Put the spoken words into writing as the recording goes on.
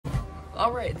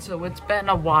Alright, so it's been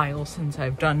a while since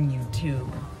I've done YouTube.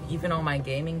 Even on my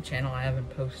gaming channel, I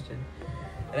haven't posted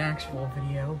an actual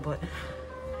video, but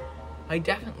I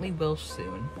definitely will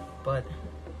soon. But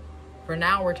for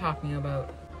now, we're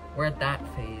at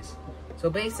that phase.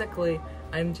 So basically,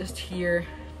 I'm just here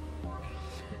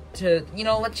to,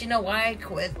 let you know why I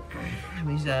quit. Let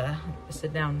me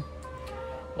sit down.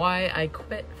 Why I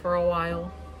quit for a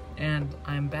while, and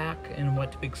I'm back, and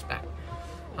what to expect.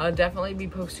 I'll definitely be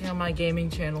posting on my gaming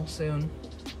channel soon.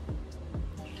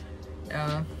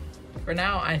 For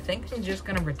now, I think I'm just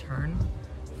gonna return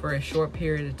for a short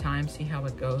period of time, see how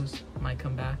it goes. Might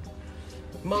come back.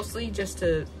 Mostly just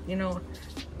to,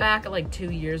 back like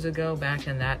 2 years ago, back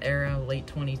in that era, late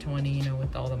 2020,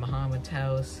 with all the Muhammad's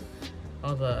house,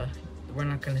 we're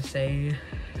not gonna say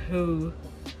who.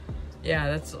 Yeah,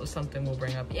 that's something we'll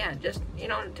bring up. Yeah, just,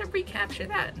 to recapture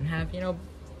that and have,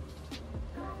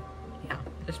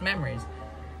 just memories.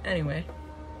 Anyway,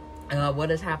 what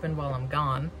has happened while I'm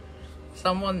gone?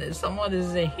 Someone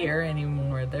isn't here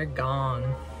anymore. They're gone.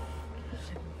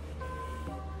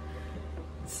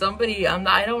 Somebody,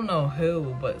 I don't know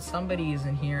who, but somebody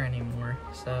isn't here anymore.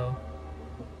 So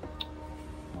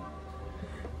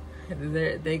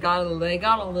they got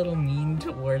a little mean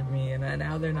toward me, and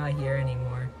now they're not here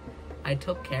anymore. I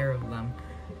took care of them.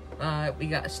 We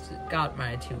got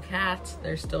my 2 cats.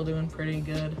 They're still doing pretty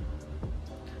good.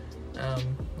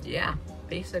 Yeah,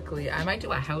 basically, I might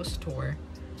do a house tour,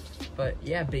 but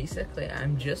yeah, basically,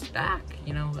 I'm just back,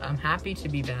 I'm happy to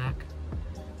be back.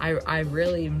 I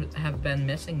really have been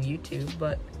missing YouTube,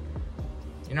 but,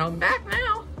 I'm back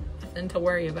now, nothing to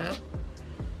worry about,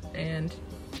 and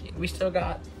we still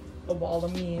got a wall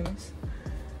of memes.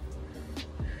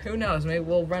 Who knows, maybe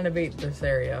we'll renovate this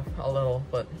area a little,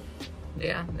 but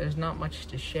yeah, there's not much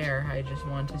to share. I just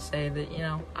wanted to say that,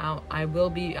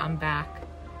 I'm back.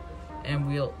 And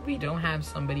we don't have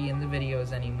somebody in the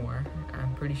videos anymore.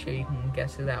 I'm pretty sure you can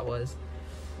guess who that was.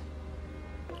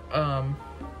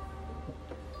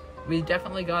 We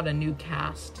definitely got a new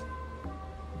cast,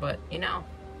 but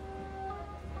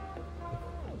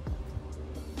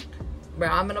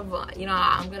but I'm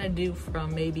gonna do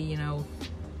from maybe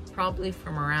probably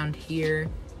from around here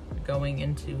going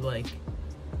into like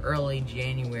early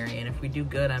January, and if we do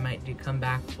good, I might come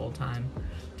back full time.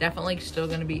 Definitely still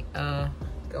gonna be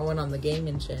going on the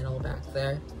gaming channel back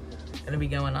there. Gonna be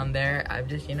going on there. I've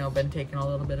just, been taking a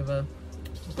little bit of a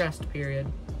rest period,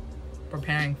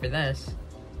 preparing for this.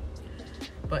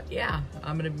 But yeah,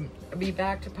 I'm gonna be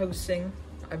back to posting.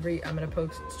 I'm gonna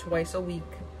post twice a week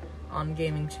on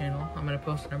gaming channel. I'm gonna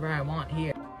post whenever I want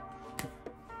here.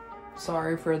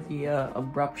 Sorry for the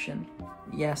abruption.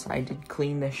 Yes, I did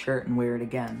clean this shirt and wear it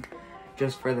again,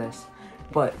 just for this.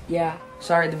 But yeah,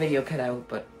 sorry the video cut out,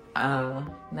 but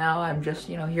now I'm just,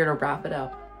 here to wrap it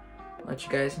up. Let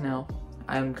you guys know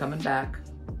I'm coming back.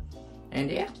 And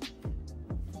yeah.